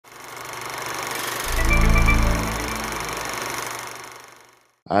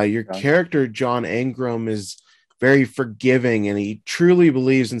Your Yeah. character, John Ingram, is very forgiving and he truly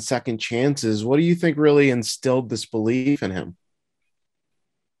believes in second chances. What do you think really instilled this belief in him?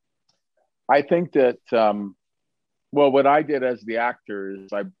 I think that well, what I did as the actor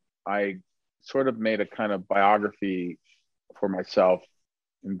is I sort of made a kind of biography for myself,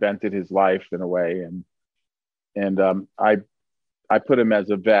 invented his life in a way, and I put him as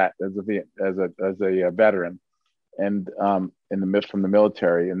a vet, as a veteran, and in the from the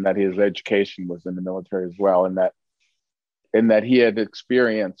military, and that his education was in the military as well, and that he had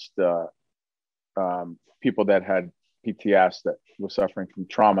experienced people that had PTS that were suffering from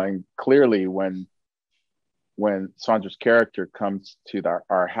trauma, and clearly when Sandra's character comes to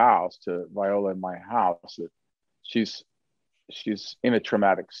our house, to Viola and my house, she's she's in a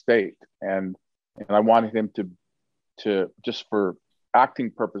traumatic state, and I wanted him to just for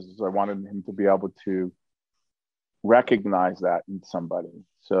acting purposes, I wanted him to be able to recognize that in somebody.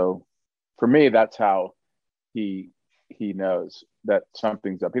 So for me, that's how he he knows that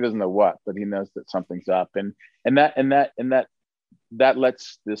something's up. He doesn't know what, but he knows that something's up, and that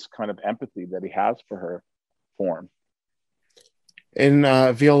lets this kind of empathy that he has for her form. And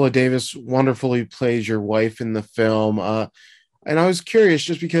Viola Davis wonderfully plays your wife in the film. And I was curious,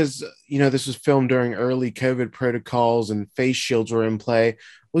 just because this was filmed during early COVID protocols and face shields were in play.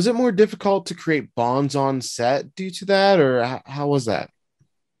 Was it more difficult to create bonds on set due to that, or how was that?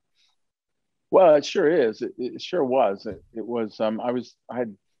 Well, it sure is. It sure was. It was.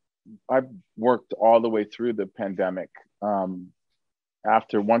 I've worked all the way through the pandemic.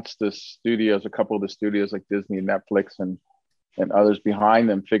 After once the studios, a couple of the studios like Disney and Netflix and others behind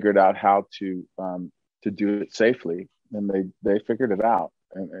them figured out how to do it safely, and they figured it out,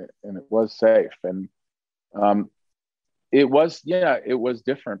 and it was safe, and um, it was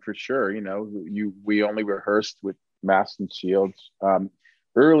different for sure. We only rehearsed with masks and shields.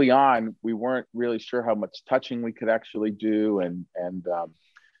 Early on, we weren't really sure how much touching we could actually do, and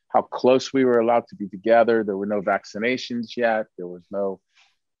how close we were allowed to be together. There were no vaccinations yet. There was no,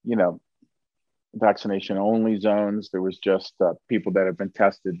 you know, vaccination only zones. There was just people that have been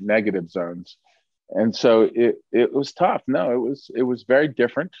tested negative zones, and so it was tough. No, it was very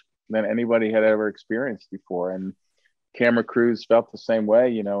different than anybody had ever experienced before, and camera crews felt the same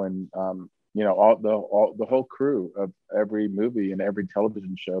way. And all the whole crew of every movie and every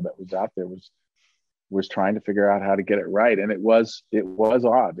television show that was out there was trying to figure out how to get it right, and it was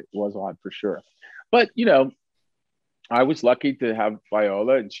odd. It was odd for sure, but I was lucky to have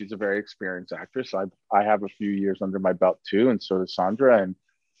Viola, and she's a very experienced actress. I have a few years under my belt too, and so does Sandra. And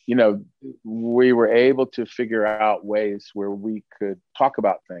you know, we were able to figure out ways where we could talk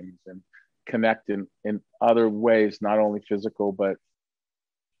about things and connect in other ways, not only physical, but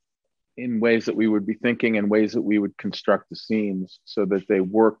in ways that we would be thinking and ways that we would construct the scenes so that they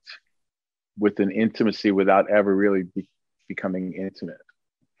worked with an intimacy without ever really becoming intimate.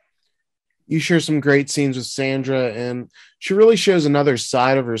 You share some great scenes with Sandra, and she really shows another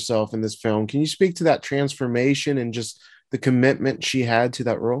side of herself in this film. Can you speak to that transformation and just the commitment she had to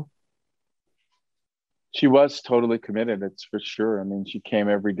that role? She was totally committed, it's for sure. I mean, she came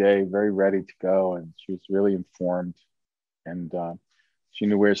every day very ready to go, and she was really informed, and she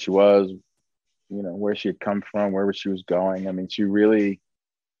knew where she was, where she had come from, where she was going. I mean, she's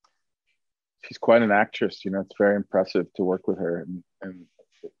quite an actress. It's very impressive to work with her, and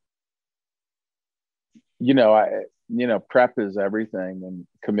prep is everything, and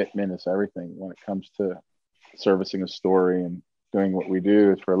commitment is everything when it comes to servicing a story and doing what we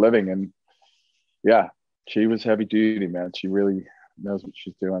do for a living. And yeah, she was heavy duty, man. She really knows what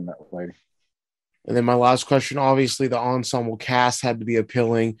she's doing, that lady. And then my last question, obviously the ensemble cast had to be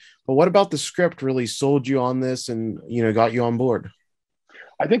appealing, but what about the script really sold you on this and, got you on board?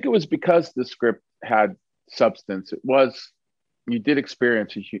 I think it was because the script had substance. You did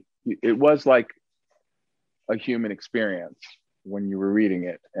experience it was like a human experience when you were reading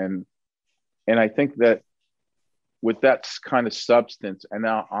it. And I think that with that kind of substance, and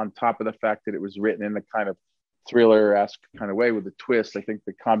now on top of the fact that it was written in a kind of thriller-esque kind of way with a twist, I think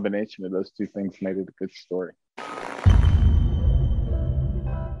the combination of those two things made it a good story.